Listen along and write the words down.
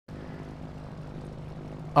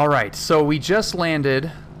All right, so we just landed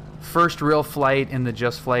first real flight in the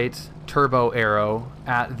Just Flight Turbo Aero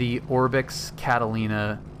at the ORBX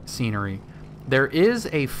Catalina scenery. There is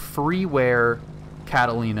a freeware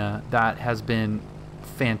Catalina that has been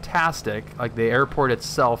fantastic. Like, the airport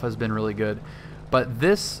itself has been really good, but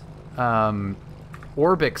this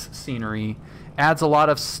ORBX scenery adds a lot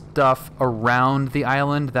of stuff around the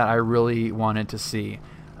island that I really wanted to see.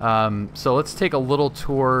 So let's take a little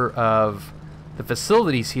tour of the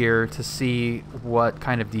facilities here to see what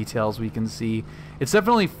kind of details we can see. It's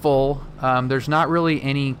definitely full. There's not really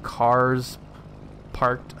any cars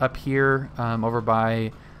parked up here over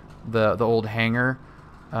by the old hangar,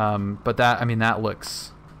 but that, I mean,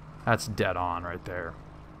 that's dead on right there.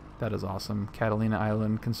 That is awesome. Catalina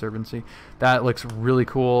Island Conservancy. That looks really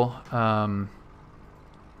cool. Not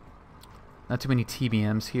too many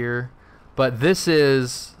TBMs here, but this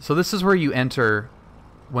is where you enter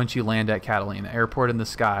once you land at Catalina Airport in the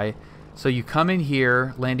sky. So you come in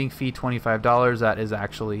here, landing fee $25. That is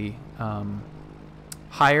actually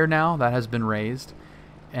higher now. That has been raised.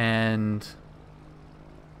 And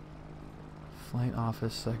flight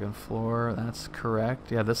office, second floor. That's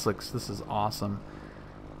correct. Yeah, this is awesome.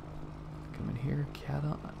 Come in here,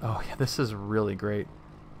 oh yeah, this is really great.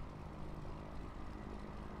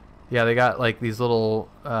 Yeah, they got like these little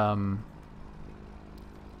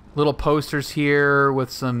posters here with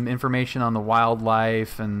some information on the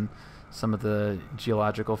wildlife and some of the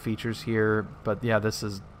geological features here. But yeah, this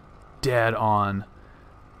is dead on.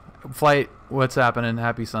 Flight, what's happening?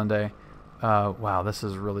 Happy Sunday. Wow, this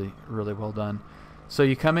is really, really well done. So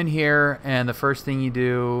you come in here, and the first thing you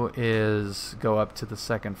do is go up to the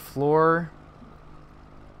second floor.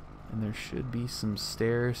 And there should be some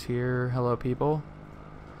stairs here. Hello, people.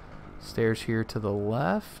 Stairs here to the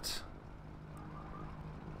left.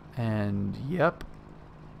 And yep.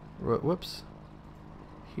 Whoops.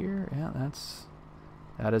 Here, yeah,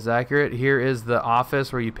 that is accurate. Here is the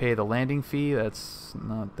office where you pay the landing fee. That's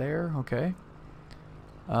not there. Okay.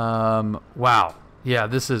 Wow. Yeah,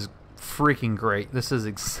 this is freaking great. This is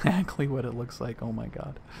exactly what it looks like. Oh my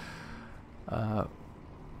god.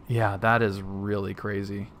 Yeah, that is really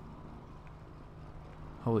crazy.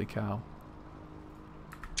 Holy cow.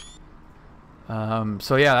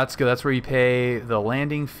 So yeah, that's good. That's where you pay the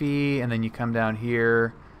landing fee, and then you come down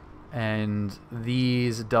here, and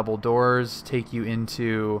these double doors take you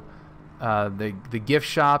into the gift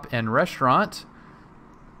shop and restaurant.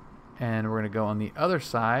 And we're going to go on the other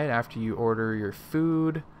side. After you order your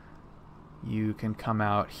food, you can come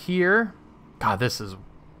out here. God, this is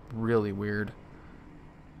really weird.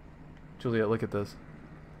 Juliet, look at this.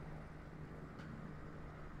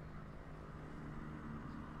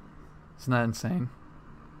 Isn't that insane?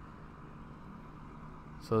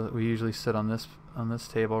 So we usually sit on this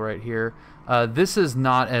table right here. This is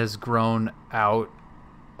not as grown out.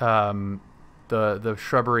 The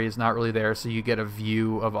shrubbery is not really there, so you get a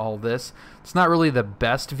view of all this. It's not really the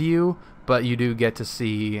best view, but you do get to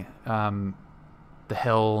see the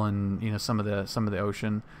hill and, you know, some of the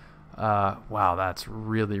ocean. Wow, that's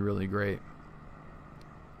really, really great.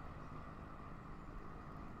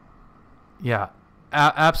 Yeah,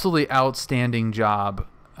 absolutely outstanding job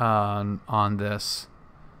on this.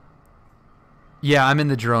 Yeah, I'm in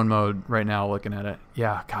the drone mode right now looking at it.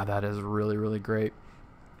 Yeah, God, that is really, really great.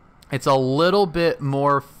 It's a little bit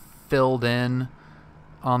more filled in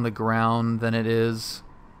on the ground than it is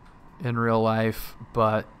in real life,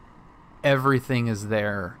 but everything is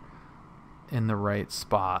there in the right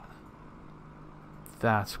spot.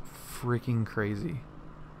 That's freaking crazy.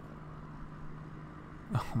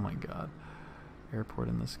 Oh my god. Airport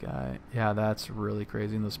in the sky. Yeah, that's really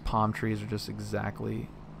crazy. And those palm trees are just exactly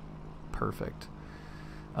perfect.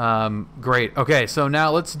 Great. Okay, so now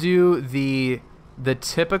let's do the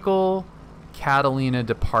typical Catalina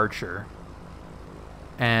departure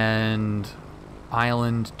and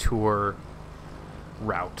island tour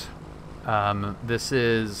route. This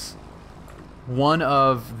is one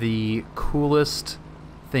of the coolest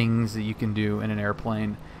things that you can do in an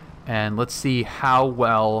airplane, and let's see how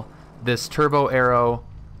well this Turbo Aero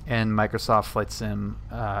and Microsoft Flight Sim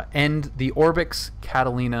and the ORBX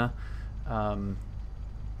Catalina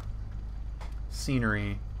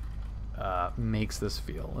scenery makes this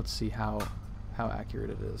feel. Let's see how accurate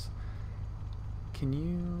it is. Can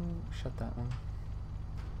you shut that one?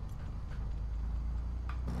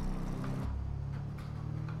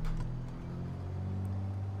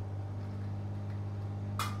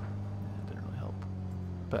 That didn't really help,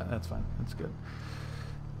 but that's fine. That's good.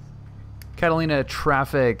 Catalina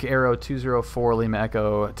traffic, Aero 204 Lima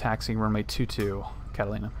Echo, taxiing runway 22,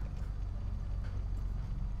 Catalina.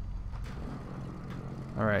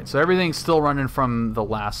 Alright, so everything's still running from the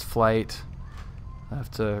last flight. I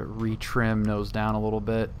have to retrim nose down a little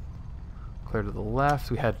bit. Clear to the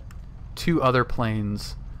left. We had 2 other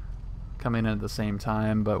planes coming in at the same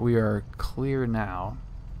time, but we are clear now.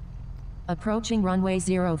 Approaching runway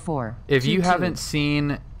 04. If you haven't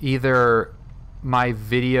seen either my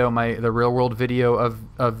video, the real world video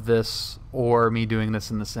of this, or me doing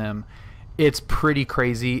this in the sim, it's pretty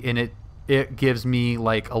crazy, and it gives me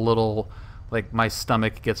like a little, like my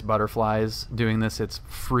stomach gets butterflies doing this. It's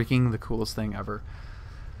freaking the coolest thing ever.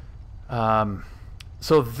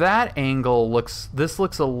 So that angle looks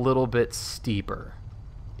a little bit steeper.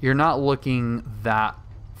 You're not looking that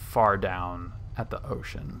far down at the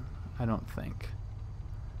ocean, I don't think.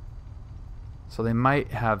 So they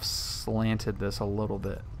might have slanted this a little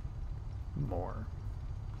bit more.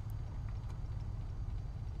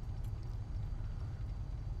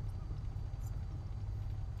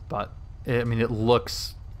 But I mean, it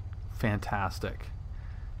looks fantastic.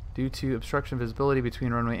 Due to obstruction of visibility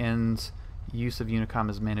between runway ends, use of Unicom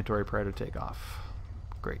is mandatory prior to takeoff.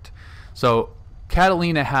 Great. So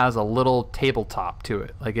Catalina has a little tabletop to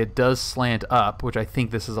it. Like, it does slant up, which I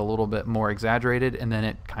think this is a little bit more exaggerated, and then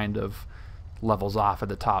it kind of levels off at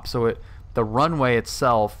the top. So the runway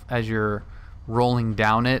itself, as you're rolling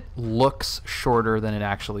down it, looks shorter than it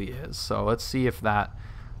actually is. So let's see if that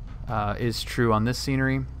is true on this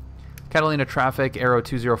scenery. Catalina traffic, Aero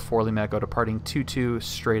 204 Lima Echo, departing 22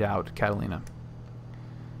 straight out, Catalina.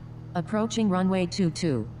 Approaching runway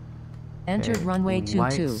 22. Entered Okay, runway 22.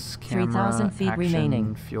 lights, camera, 3,000 feet action,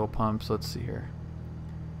 remaining. Fuel pumps. Let's see here.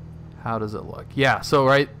 How does it look? Yeah, so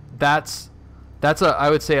right, that's I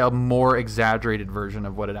would say a more exaggerated version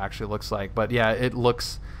of what it actually looks like. But yeah, it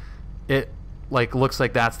looks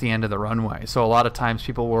like that's the end of the runway. So a lot of times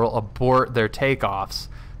people will abort their takeoffs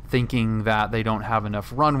thinking that they don't have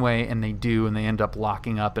enough runway, and they do, and they end up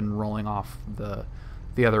locking up and rolling off the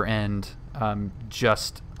other end,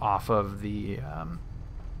 just off of the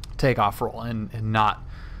takeoff roll, and not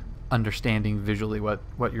understanding visually what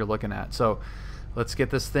you're looking at. So let's get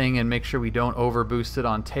this thing and make sure we don't over boost it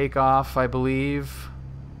on takeoff, I believe.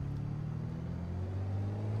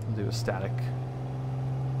 We'll do a static.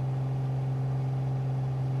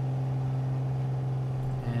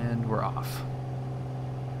 And we're off.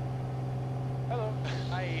 Hello.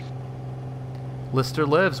 Hi. Lister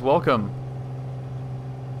Lives, welcome.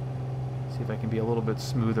 See if I can be a little bit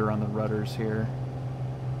smoother on the rudders here.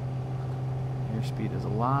 Airspeed is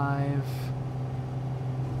alive.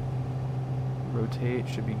 Rotate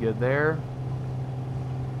should be good there.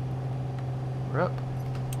 We're up.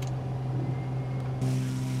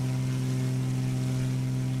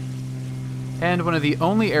 And one of the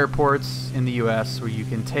only airports in the US where you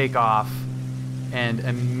can take off and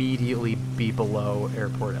immediately be below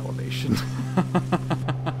airport elevation.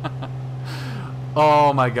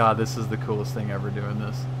 Oh my god, this is the coolest thing ever doing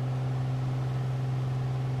this.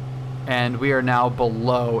 And we are now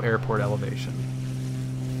below airport elevation.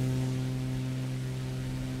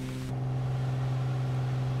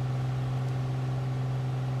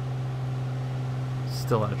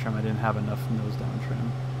 Still out of trim. I didn't have enough nose down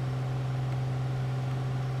trim.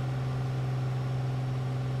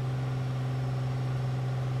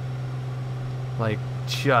 Like,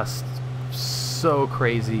 just so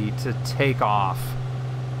crazy to take off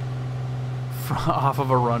off of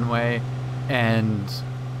a runway and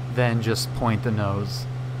then just point the nose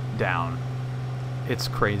down. It's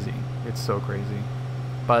crazy. It's so crazy.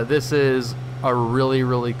 But this is a really,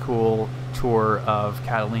 really cool tour of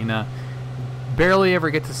Catalina. Barely ever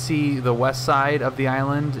get to see the west side of the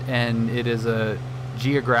island, and it is a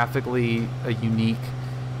geographically a unique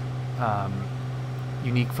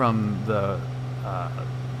from the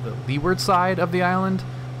leeward side of the island.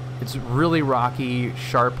 It's really rocky,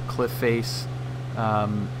 sharp cliff face,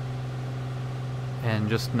 and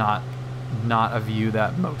just not a view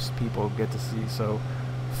that most people get to see. So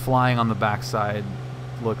flying on the backside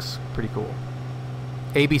looks pretty cool.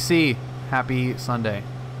 ABC, happy Sunday.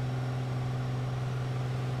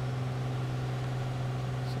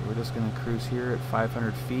 So we're just going to cruise here at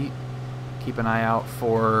 500 feet. Keep an eye out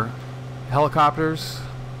for helicopters.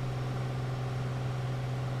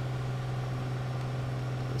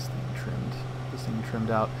 This thing trimmed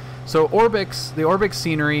out. So ORBX, the ORBX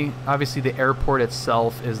scenery, obviously the airport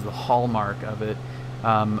itself is the hallmark of it.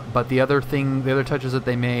 But the other touches that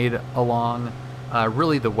they made along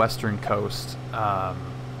really the western coast,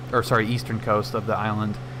 eastern coast of the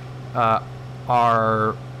island,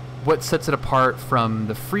 are what sets it apart from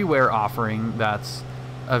the freeware offering that's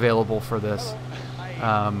available for this.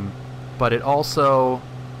 But it also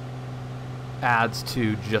adds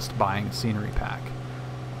to just buying a scenery pack.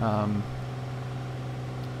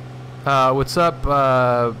 What's up,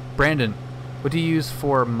 Brandon? What do you use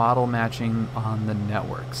for model matching on the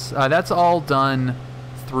networks? That's all done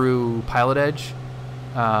through Pilot Edge.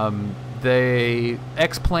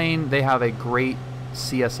 X-Plane, they have a great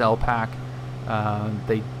CSL pack.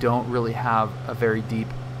 They don't really have a very deep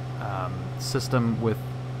system with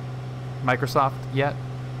Microsoft yet.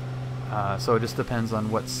 So it just depends on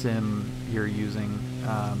what sim you're using.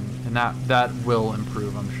 And that will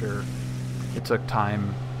improve, I'm sure. It took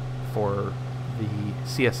time for the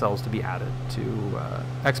CSLs to be added to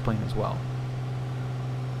X-Plane as well.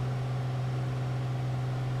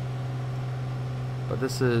 But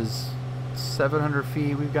this is 700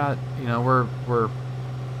 feet. We've got, you know, we're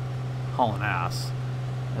hauling ass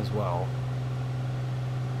as well.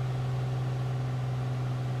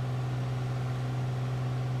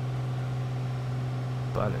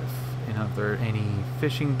 But if, you know, if there are any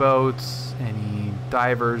fishing boats, any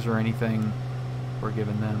divers or anything, we're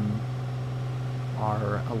giving them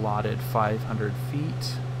our allotted 500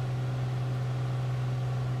 feet.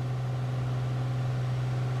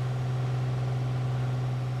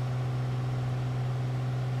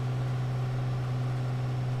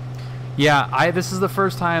 Yeah, this is the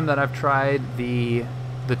first time that I've tried the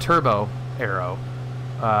turbo arrow.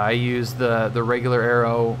 I use the regular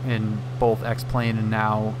arrow in both X-Plane and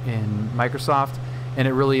now in Microsoft, and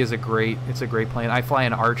it really is a great plane. I fly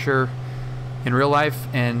an Archer in real life,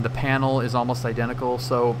 and the panel is almost identical,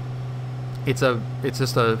 so it's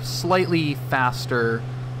just a slightly faster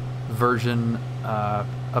version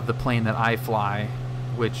of the plane that I fly,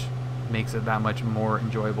 which makes it that much more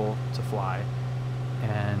enjoyable to fly.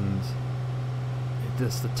 And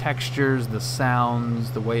just the textures, the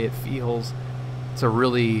sounds, the way it feels, it's a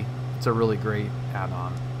really great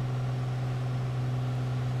add-on.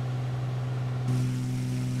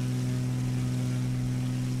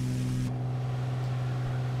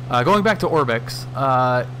 Going back to ORBX,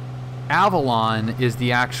 Avalon is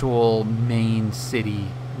the actual main city,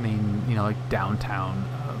 you know, like downtown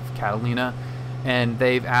of Catalina, and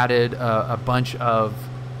they've added a bunch of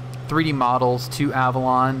 3D models to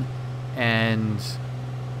Avalon, and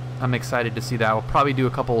I'm excited to see that. We'll probably do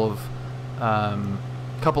a couple of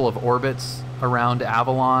orbits around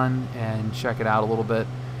Avalon and check it out a little bit,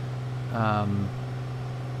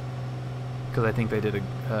 because I think they did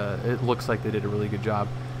it looks like they did a really good job.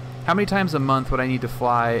 How many times a month would I need to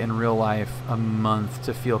fly in real life a month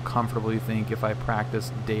to feel comfortable, you think, if I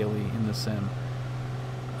practice daily in the sim?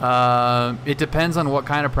 It depends on what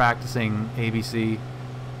kind of practicing, ABC.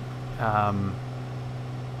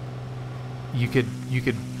 You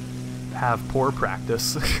could have poor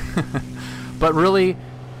practice. But really,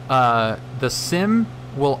 the sim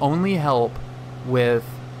will only help with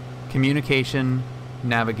communication,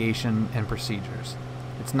 navigation, and procedures.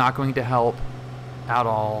 It's not going to help at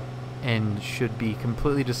all, and should be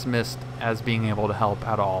completely dismissed as being able to help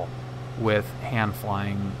at all with hand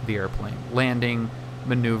flying the airplane. Landing,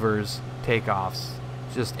 maneuvers, takeoffs,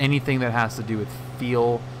 just anything that has to do with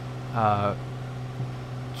feel,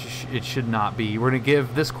 it should not be. We're going to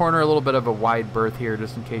give this corner a little bit of a wide berth here,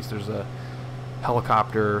 just in case there's a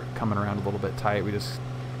helicopter coming around a little bit tight. We just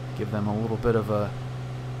give them a little bit of a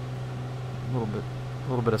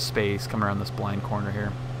little bit of space coming around this blind corner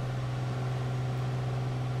here.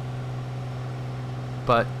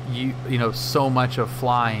 But you know, so much of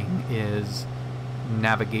flying is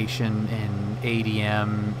navigation and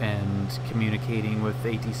ADM and communicating with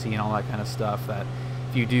ATC and all that kind of stuff, that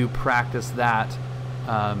if you do practice that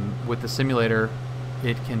with the simulator,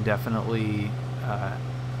 it can definitely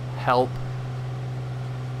help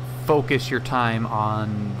focus your time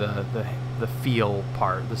on the feel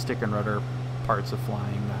part, the stick and rudder parts of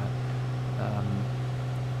flying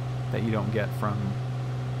that you don't get from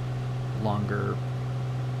longer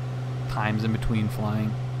times in between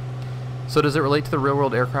flying. So does it relate to the real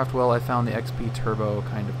world aircraft? Well, I found the XP Turbo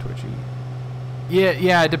kind of twitchy.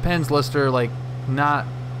 Yeah, it depends, Lister. Like, not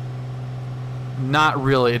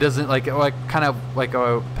really. It doesn't, like kind of like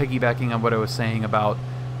piggybacking on what I was saying about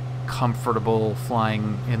comfortable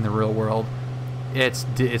flying in the real world.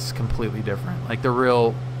 It's completely different. Like, the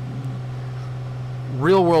real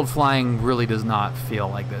world flying really does not feel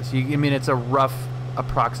like this. I mean, it's a rough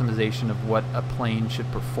approximation of what a plane should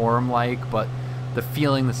perform like, but the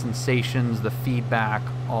feeling, the sensations, the feedback,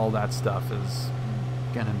 all that stuff is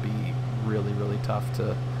gonna be really, really tough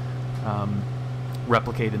to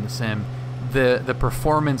replicate in the sim. The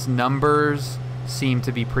performance numbers seem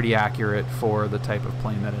to be pretty accurate for the type of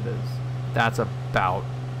plane that it is. That's about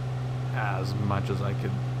as much as I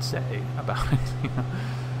could say about it. You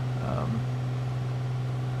know?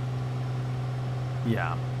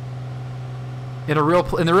 Yeah. In the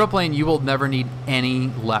real plane, you will never need any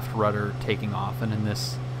left rudder taking off, and in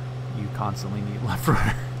this, you constantly need left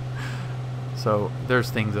rudder. So there's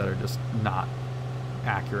things that are just not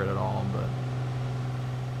accurate at all, but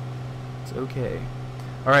it's okay.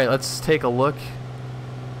 All right, let's take a look.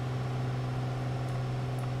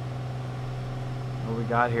 What we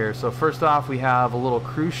got here? So first off, we have a little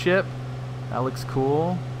cruise ship. That looks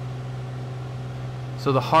cool.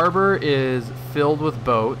 So the harbor is filled with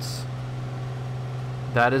boats.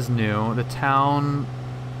 That is new. The town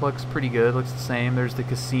looks pretty good. Looks the same. There's the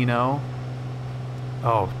casino.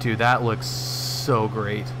 Oh, dude, that looks so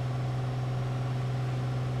great.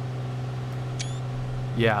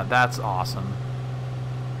 Yeah, that's awesome.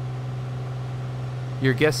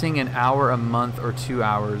 You're guessing an hour a month or 2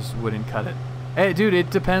 hours wouldn't cut it. Hey, dude, it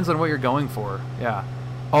depends on what you're going for. Yeah.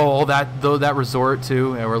 Oh, that resort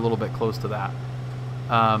too. Yeah, we're a little bit close to that.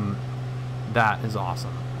 That is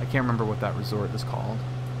awesome. I can't remember what that resort is called.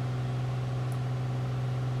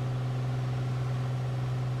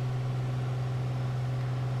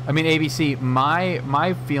 I mean, ABC,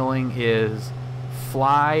 my feeling is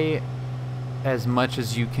fly as much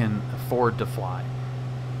as you can afford to fly.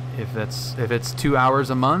 If it's 2 hours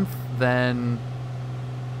a month, then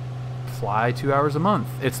fly 2 hours a month.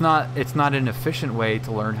 It's not an efficient way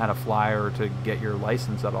to learn how to fly or to get your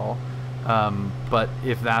license at all. But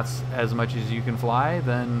if that's as much as you can fly,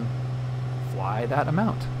 then fly that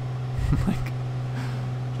amount. Like,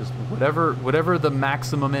 just whatever the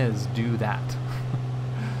maximum is, do that.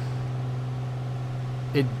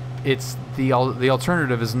 It's the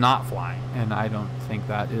alternative is not flying, and I don't think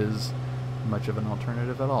that is much of an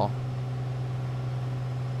alternative at all.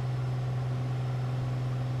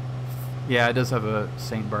 Yeah, it does have a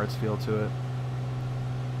St. Bart's feel to it.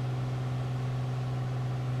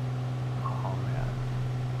 Oh man,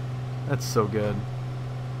 that's so good.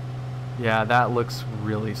 Yeah, that looks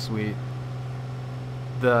really sweet.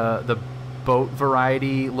 The boat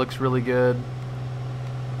variety looks really good.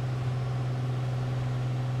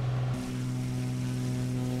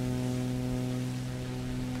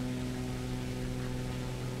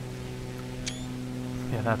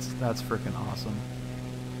 Yeah, that's freaking awesome.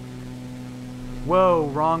 Whoa,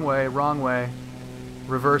 wrong way, wrong way.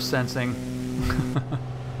 Reverse sensing.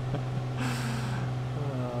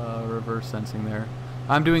 Reverse sensing there.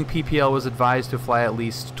 I'm doing PPL, was advised to fly at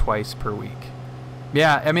least twice per week.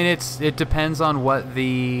 Yeah, I mean it depends on what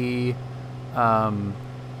the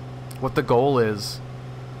goal is.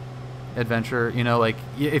 Adventure, you know, like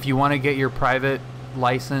if you want to get your private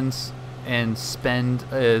license and spend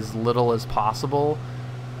as little as possible,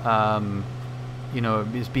 you know,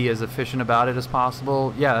 be as efficient about it as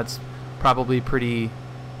possible. Yeah, that's probably pretty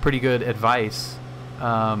good advice.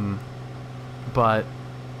 But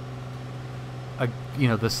you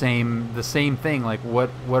know, the same thing. Like, what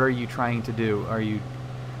are you trying to do? Are you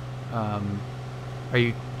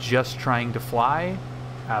just trying to fly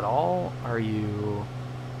at all? Are you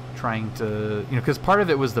trying to, you know, because part of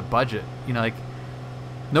it was the budget. You know, like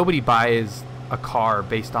nobody buys a car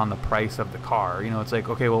based on the price of the car. You know, it's like,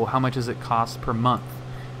 okay, well, how much does it cost per month?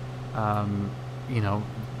 You know,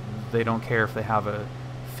 they don't care if they have a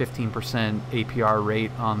 15% APR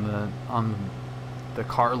rate on the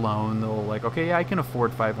car loan. They'll like, okay, yeah, I can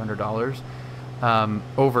afford $500.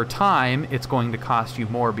 Over time, it's going to cost you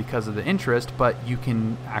more because of the interest, but you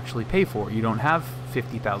can actually pay for it. You don't have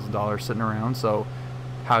 $50,000 sitting around, so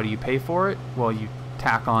how do you pay for it? Well, you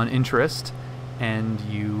tack on interest, and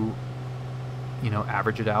you know,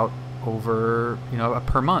 average it out over, you know,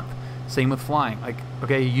 per month. Same with flying. Like,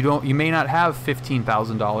 okay, you may not have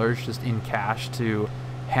 $15,000 just in cash to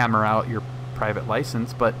hammer out your private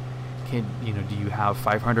license, but do you have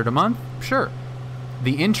 $500 a month? Sure.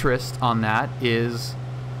 The interest on that is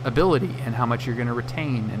ability and how much you're going to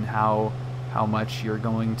retain and how much you're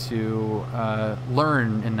going to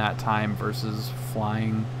learn in that time versus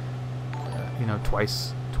flying, you know,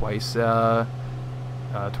 twice a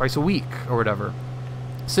week or whatever.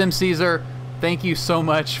 Sim Caesar, thank you so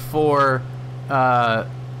much for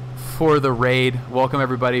the raid. Welcome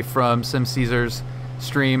everybody from Sim Caesar's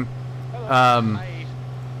stream.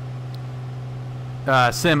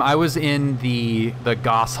 Sim, I was in the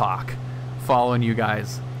Goshawk following you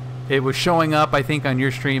guys. It was showing up, I think, on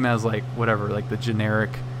your stream as like whatever, like the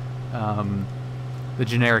generic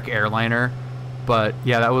airliner. But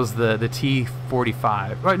yeah, that was the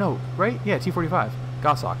T45. Right? No, right? Yeah, T45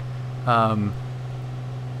 Goshawk.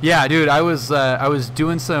 Yeah, dude, I was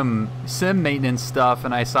doing some sim maintenance stuff,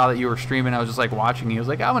 and I saw that you were streaming. I was just like watching you. I was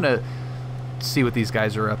like, I'm gonna see what these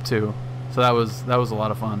guys are up to. So that was a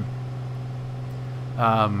lot of fun.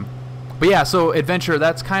 But yeah, so adventure,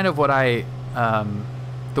 that's kind of what I,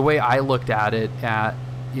 the way I looked at it,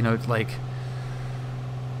 you know, like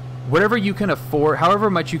whatever you can afford,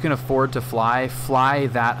 however much you can afford to fly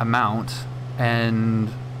that amount, and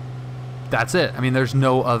that's it. I mean, there's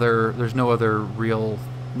no other real,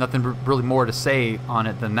 nothing really more to say on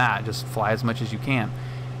it than that. Just fly as much as you can.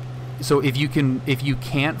 So if you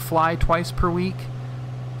can't fly twice per week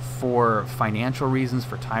for financial reasons,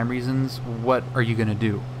 for time reasons, what are you going to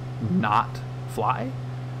do? Not fly?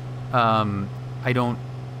 I don't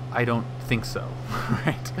think so,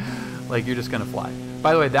 right? Like, you're just going to fly.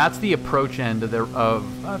 By the way, that's the approach end of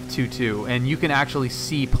 2.2, and you can actually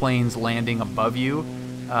see planes landing above you.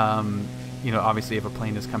 You know, obviously if a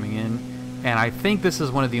plane is coming in, and I think this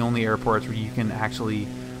is one of the only airports where you can actually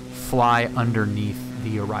fly underneath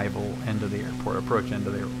the arrival end of the airport, approach end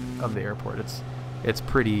of the airport. It's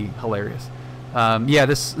pretty hilarious. Yeah,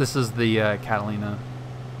 this is the Catalina,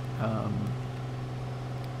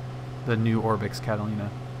 the new ORBX Catalina.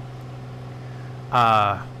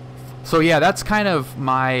 So yeah, that's kind of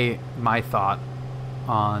my thought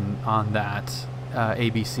on that.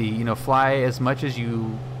 ABC, you know, fly as much as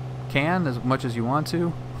you can, as much as you want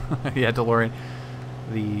to. Yeah, DeLorean,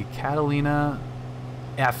 the Catalina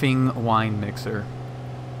effing wine mixer.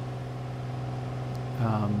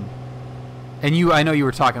 And I know you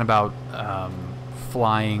were talking about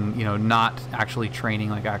flying, you know, not actually training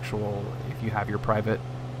like actual, if you have your private.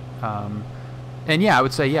 And yeah, I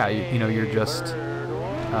would say, yeah, you know, you're just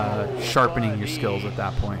sharpening your skills at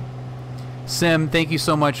that point. Sim, thank you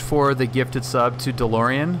so much for the gifted sub to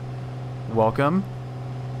DeLorean. Welcome.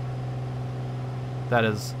 That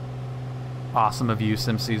is awesome of you,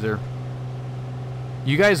 Sim Caesar.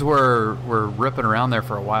 You guys were ripping around there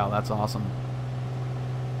for a while. That's awesome.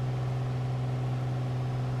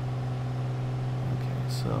 Okay,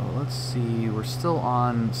 so let's see. We're still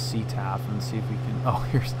on CTAF and see if we can. Oh,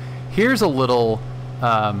 here's a little.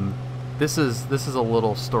 This is a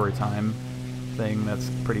little story time thing that's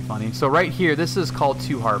pretty funny. So right here, this is called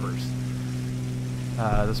Two Harbors.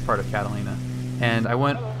 This part of Catalina, and I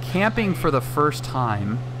went camping for the first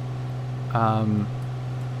time.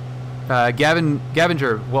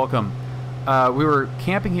 Gavinger, welcome. We were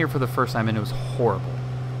camping here for the first time, and it was horrible.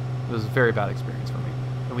 It was a very bad experience for me.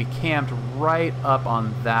 And we camped right up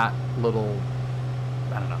on that little,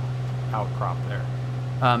 I don't know, outcrop there.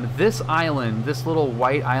 This island, this little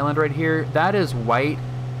white island right here, that is white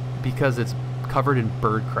because it's covered in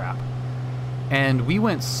bird crap. And we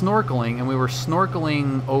went snorkeling, and we were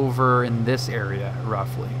snorkeling over in this area,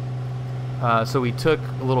 roughly. So we took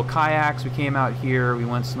a little kayaks, we came out here, we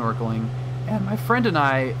went snorkeling, and my friend and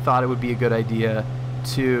I thought it would be a good idea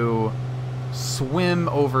to swim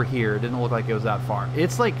over here. It didn't look like it was that far.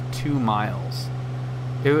 It's like 2 miles.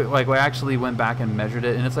 Like, we actually went back and measured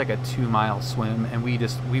it, and it's like a 2-mile swim, and we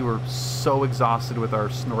were so exhausted with our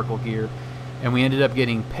snorkel gear, and we ended up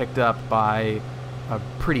getting picked up by a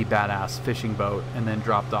pretty badass fishing boat and then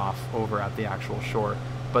dropped off over at the actual shore.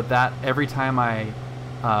 But that, every time I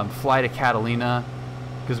fly to Catalina,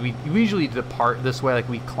 because we usually depart this way, like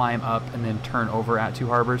we climb up and then turn over at Two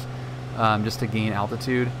Harbors just to gain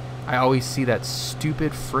altitude, I always see that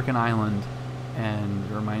stupid frickin' island, and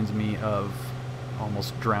it reminds me of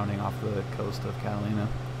almost drowning off the coast of Catalina.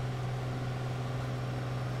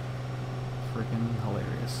 Freaking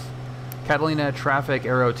hilarious. Catalina traffic,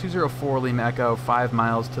 arrow 204 Lima Echo, 5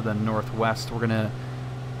 miles to the northwest. We're gonna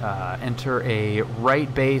enter a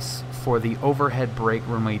right base for the overhead brake,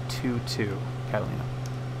 runway 22, Catalina.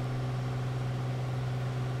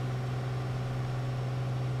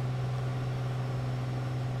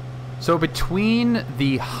 So between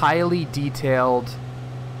the highly detailed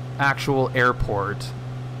actual airport,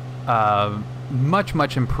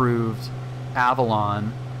 much improved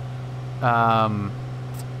Avalon,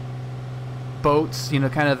 boats, you know,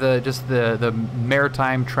 kind of the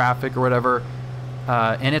maritime traffic or whatever,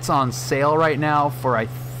 and it's on sale right now for, I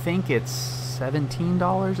think it's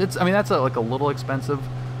 $17. I mean, that's like a little expensive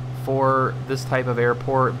for this type of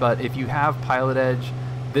airport, but if you have Pilot Edge,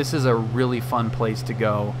 this is a really fun place to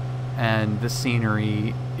go, and the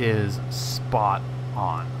scenery is spot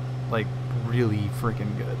on, like really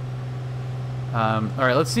freaking good. All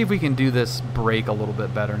right, let's see if we can do this brake a little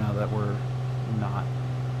bit better now that we're not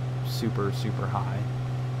super high.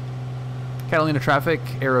 Catalina traffic,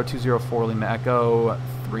 arrow 204 Lima Echo,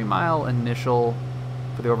 3 mile initial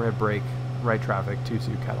for the overhead brake, right traffic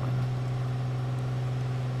 22 Catalina.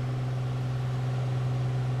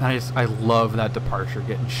 I love that departure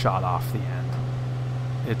getting shot off the end.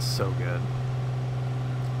 It's so good.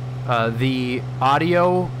 The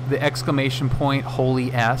audio, the exclamation point,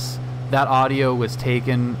 holy S, that audio was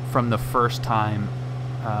taken from the first time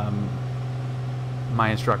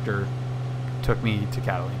my instructor took me to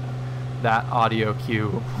Catalina. That audio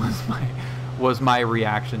cue was my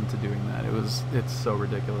reaction to doing that. It's so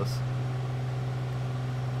ridiculous.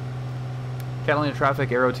 Catalina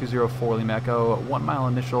traffic, Aero 204 Lima Echo, 1 mile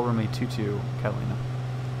initial, runway 22, Catalina.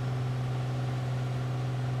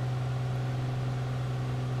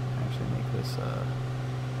 Actually make this a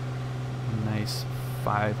nice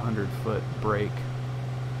 500-foot break.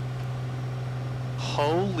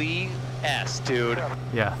 Holy S, dude.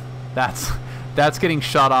 Yeah, that's getting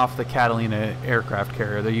shot off the Catalina aircraft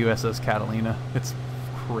carrier, the USS Catalina. It's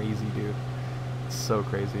crazy, dude. It's so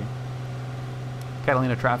crazy.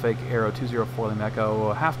 Catalina traffic, Aero 204 Lima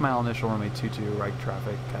Echo, half mile initial, runway 22, right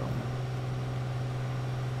traffic, Catalina.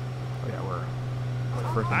 Oh yeah, we're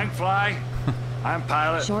freaking... I'm fly. I'm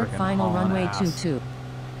pilot. Short final runway 22.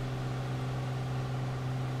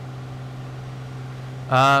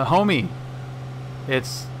 Homie,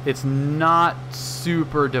 it's not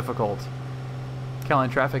super difficult.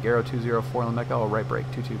 Catalina traffic, Aero 204 Lima Echo, right brake,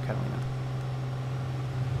 22, Catalina.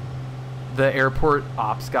 The airport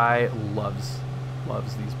ops guy loves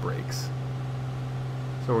these brakes.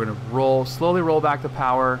 So we're gonna slowly roll back the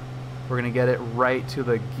power. We're gonna get it right to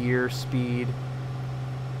the gear speed.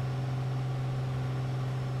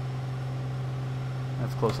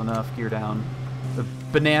 That's close enough. Gear down. The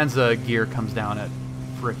Bonanza gear comes down at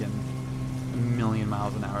frickin' 1,000,000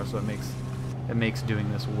 miles an hour, so it makes doing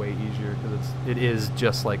this way easier because it is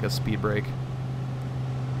just like a speed brake.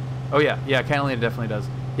 Oh yeah, Catalina definitely does.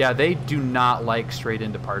 Yeah, they do not like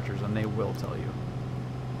straight-in departures, and they will tell you.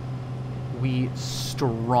 We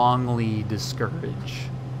strongly discourage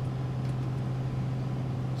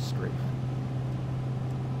straight in.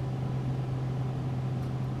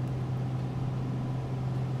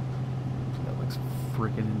 That looks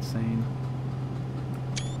freaking insane.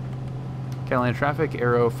 Catalina traffic,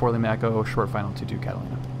 Aero 4 Lima Echo, short final 22,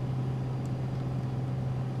 Catalina.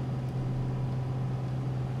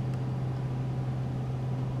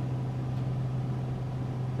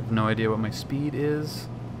 I have no idea what my speed is.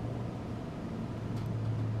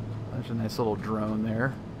 There's a nice little drone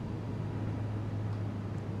there.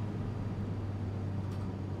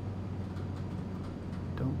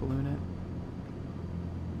 Don't balloon it.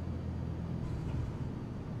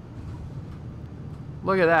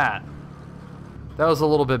 Look at that. That was a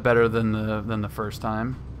little bit better than the first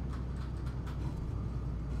time.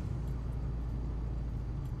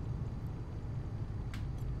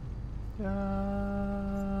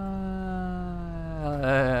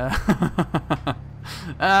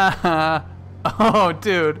 Oh,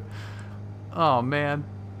 dude. Oh, man.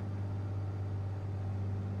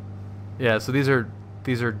 Yeah, so these are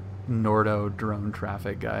Nordo drone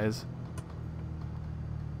traffic guys.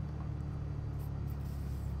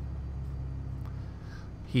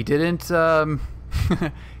 He didn't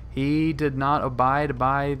he did not abide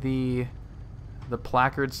by the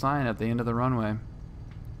placard sign at the end of the runway.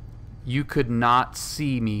 You could not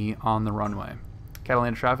see me on the runway.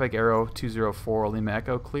 Catalina traffic, Aero 204 Lima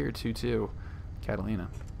Echo, clear 22, Catalina.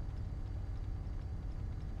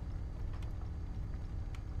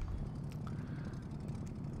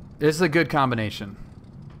 This is a good combination.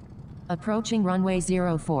 Approaching runway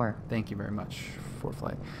 04. Thank you very much for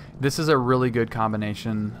flight. This is a really good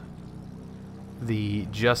combination. The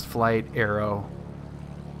Just Flight Aero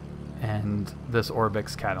and this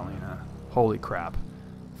ORBX Catalina. Holy crap.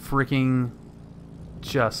 Freaking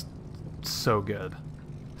just so good.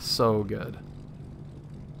 So good.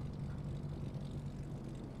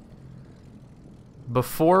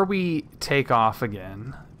 Before we take off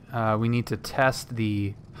again, we need to test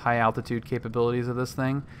the high altitude capabilities of this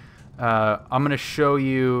thing. I'm going to show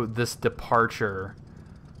you this departure.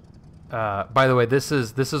 By the way, this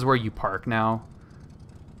is where you park now.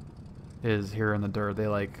 Is here in the dirt. They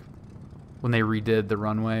when they redid the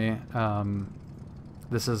runway.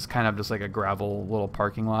 This is kind of just like a gravel little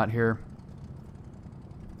parking lot here.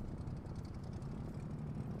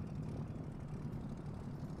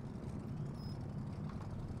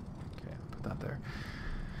 Okay, put that there.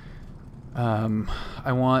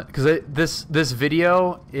 I want, because this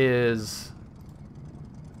video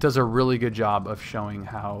does a really good job of showing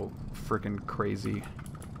how freaking crazy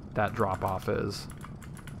that drop off is.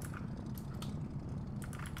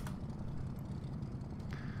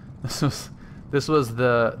 This was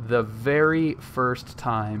the very first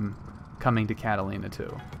time coming to Catalina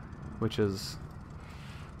too, which is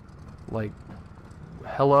like,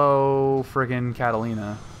 hello friggin'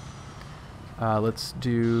 Catalina. Let's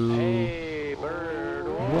do. Hey, bird.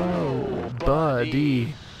 Whoa,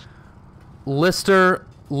 buddy. Lister,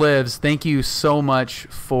 Lives, thank you so much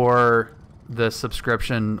for the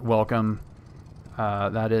subscription. Welcome.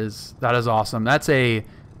 That is awesome. That's a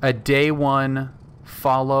day one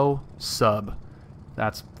follow sub.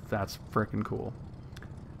 That's freaking cool.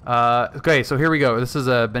 Okay, so here we go. This is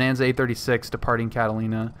a Bonanza 836 departing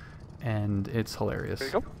Catalina, and it's hilarious. There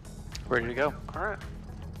you go. Ready to go. All right.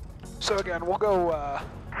 So again, we'll go.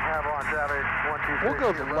 We'll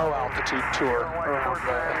go the low altitude tour around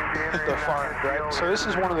the far end, right? So this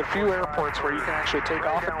is one of the few airports where you can actually take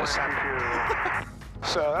off and descend.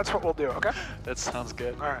 So that's what we'll do. Okay. That sounds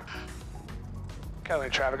good. All right. Catalina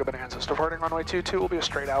traffic of Bonanzas departing runway 22 will be a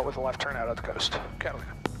straight out with a left turn out of the coast. Catalina.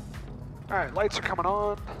 All right, lights are coming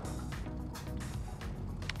on.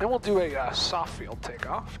 And we'll do a soft field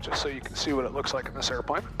takeoff, just so you can see what it looks like in this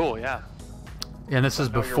airplane. Cool, yeah. And this is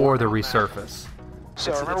before the resurface.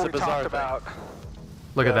 So remember we talked about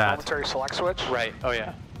Look at that. Military select switch? Right, oh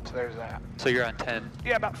yeah. So there's that. So you're on 10.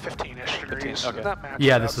 Yeah, about 15-ish degrees. Okay. That matches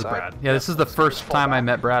Yeah, this is outside. Brad. Yeah, this is the first time I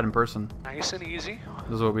met Brad in person. Nice and easy.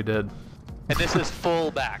 This is what we did. And this is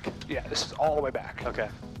full back. Yeah, this is all the way back. Okay.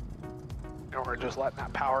 And we're just letting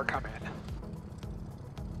that power come in.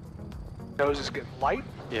 Nose is getting light.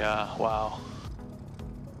 Yeah, wow.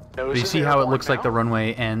 Nose Do you is see how it airborne looks like now. the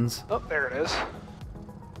runway ends? Oh, there it is.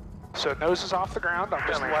 So nose is off the ground. I'm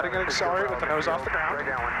just letting it accelerate with the nose off the ground.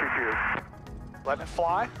 Letting it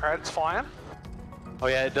fly. All right, it's flying. Oh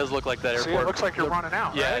yeah, it does look like that airport. See, it looks like you're running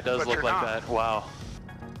out, Yeah, right? it does But look you're like not. that. Wow.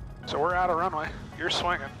 So we're out of runway. You're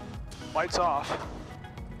swinging. Lights off.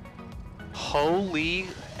 Holy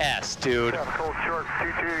S, dude. Cold short, 2-2,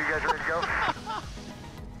 you guys ready to go?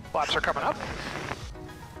 Flaps are coming up.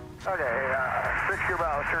 Okay, 6 your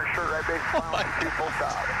bow, turn short right base, final 2 full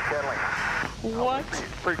stop, Catalina. What?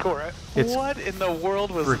 Pretty cool, right? It's What in the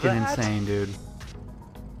world was freaking that? insane, dude.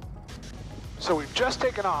 So we've just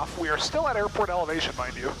taken off. We are still at airport elevation,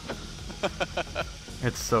 mind you.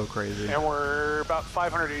 It's so crazy. And we're about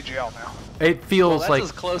 500 AGL now. It Well, feels that's like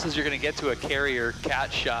as close as you're going to get to a carrier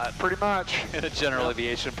cat shot Pretty much. in a general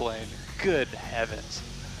aviation plane. Good heavens.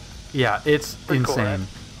 yeah, it's Pretty cool, insane. right?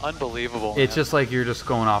 Unbelievable. It's man. just like you're just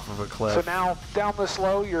going off of a cliff. So now, down this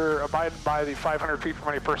low, you're abiding by the 500 feet from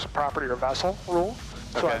any person, property, or vessel rule.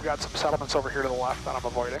 So Okay. I've got some settlements over here to the left that I'm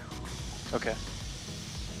avoiding. Okay.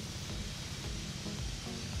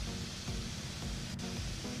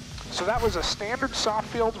 So that was a standard soft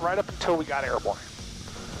field right up until we got airborne.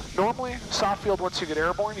 Normally, soft field, once you get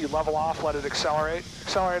airborne, you level off, let it accelerate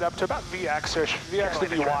up to about VX-ish, VX to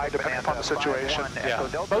VY, depending upon the situation. Yeah.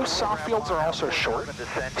 Most soft fields are also short,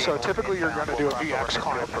 so typically you're going to do a VX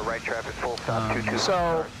climb.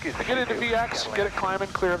 So you get into VX, get it climbing,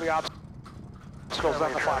 clear the obstacles,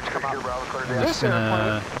 then the flaps come up. This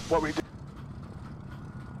airplane, what we do.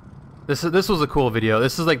 This was a cool video.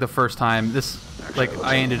 This is like the first time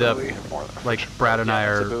I ended up like Brad and I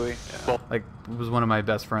It's a are buoy. Yeah. like was one of my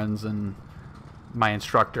best friends and my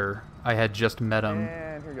instructor. I had just met him.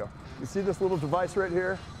 And here you go. You see this little device right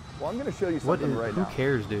here? Well, I'm going to show you What something is? right Who now.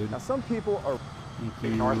 cares, dude? Now, some people are...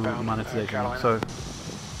 Thank you, Northbound, monetization. Catalina.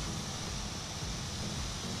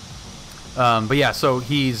 So, but yeah, so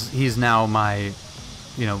he's now my,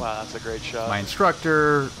 Wow, that's a great shot. my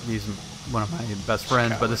instructor. He's one of my best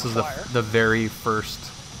friends. But this is the very first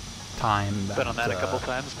time that Been on that a couple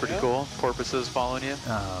times. Pretty cool. Porpoises following you.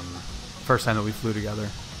 first time that we flew together.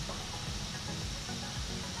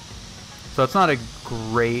 So it's not a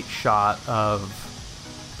great shot of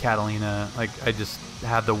Catalina. Like I just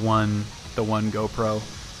had the one GoPro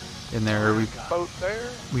in there. Boat there.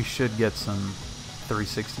 We should get some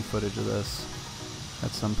 360 footage of this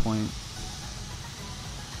at some point.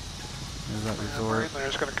 There's that resort.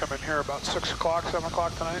 Marine's going to come in here about 6 o'clock, 7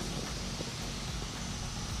 o'clock tonight.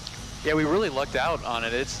 Yeah, we really lucked out on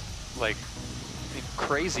it. It's like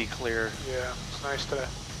crazy clear. Yeah, it's nice today.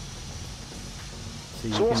 So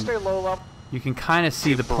you So we'll can, stay low level. you can kind of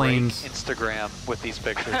see the Break planes Instagram with these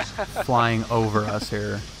pictures. flying over us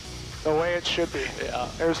here. The way it should be. Yeah.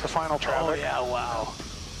 There's the final traffic. Oh yeah, wow.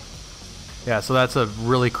 Yeah, so that's a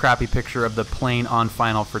really crappy picture of the plane on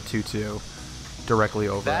final for 2-2 directly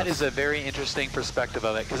over That us. is a very interesting perspective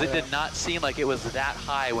of it because it did not seem like it was that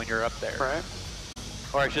high when you're up there. Right.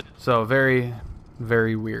 Or I should So very,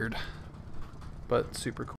 very weird, but super cool.